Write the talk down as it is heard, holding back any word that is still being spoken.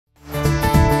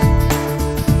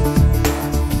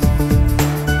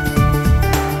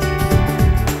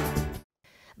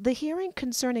The hearing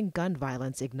concerning gun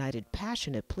violence ignited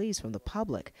passionate pleas from the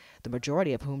public, the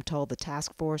majority of whom told the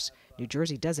task force New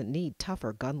Jersey doesn't need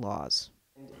tougher gun laws.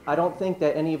 I don't think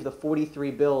that any of the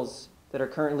 43 bills that are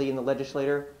currently in the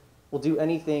legislature will do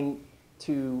anything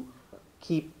to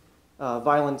keep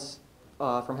violence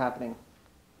from happening.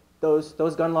 Those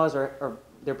gun laws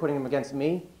they're putting them against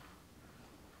me.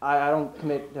 I don't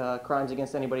commit crimes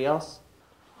against anybody else.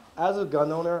 As a gun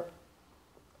owner,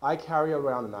 I carry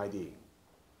around an ID.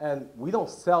 And we don't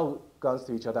sell guns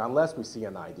to each other unless we see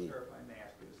an ID. Sir, if I may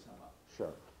ask you to sum up.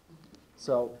 Sure.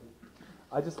 So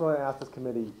I just want to ask this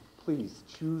committee, please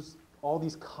choose all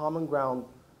these common ground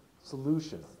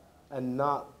solutions and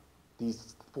not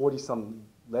these 40-some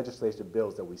legislative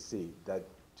bills that we see that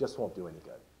just won't do any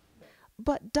good.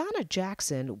 But Donna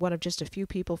Jackson, one of just a few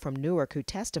people from Newark who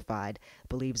testified,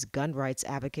 believes gun rights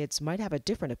advocates might have a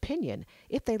different opinion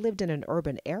if they lived in an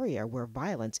urban area where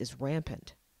violence is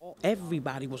rampant.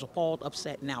 Everybody was appalled,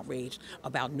 upset, and outraged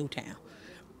about Newtown.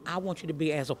 I want you to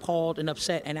be as appalled and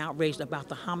upset and outraged about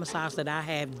the homicides that I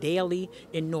have daily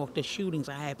in Newark, the shootings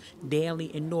I have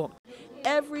daily in Newark.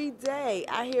 Every day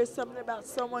I hear something about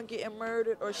someone getting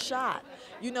murdered or shot.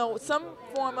 You know, some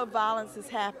form of violence is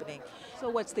happening. So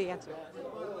what's the answer?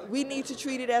 We need to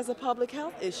treat it as a public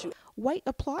health issue. White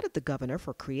applauded the governor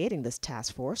for creating this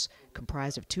task force,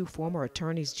 comprised of 2 former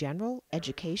attorneys general,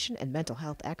 education, and mental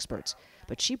health experts.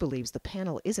 But she believes the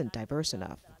panel isn't diverse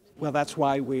enough. Well, that's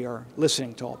why we are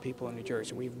listening to all people in New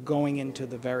Jersey. We're going into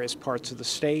the various parts of the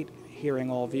state, hearing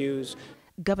all views.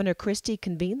 Governor Christie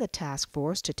convened the task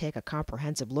force to take a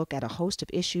comprehensive look at a host of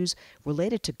issues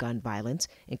related to gun violence,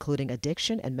 including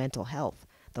addiction and mental health.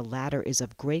 The latter is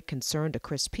of great concern to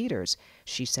Chris Peters.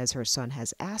 She says her son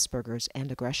has Asperger's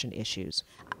and aggression issues.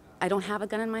 I don't have a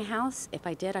gun in my house. If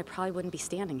I did, I probably wouldn't be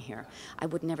standing here. I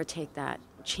would never take that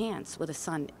chance with a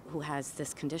son who has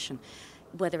this condition.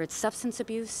 Whether it's substance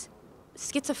abuse,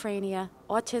 schizophrenia,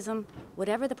 autism,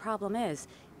 whatever the problem is,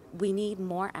 we need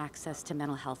more access to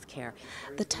mental health care.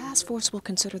 The task force will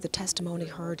consider the testimony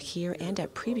heard here and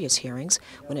at previous hearings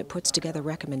when it puts together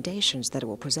recommendations that it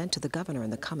will present to the governor in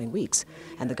the coming weeks,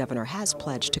 and the governor has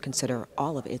pledged to consider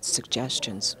all of its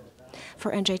suggestions.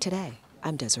 For NJ Today,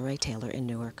 I'm Desiree Taylor in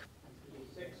Newark.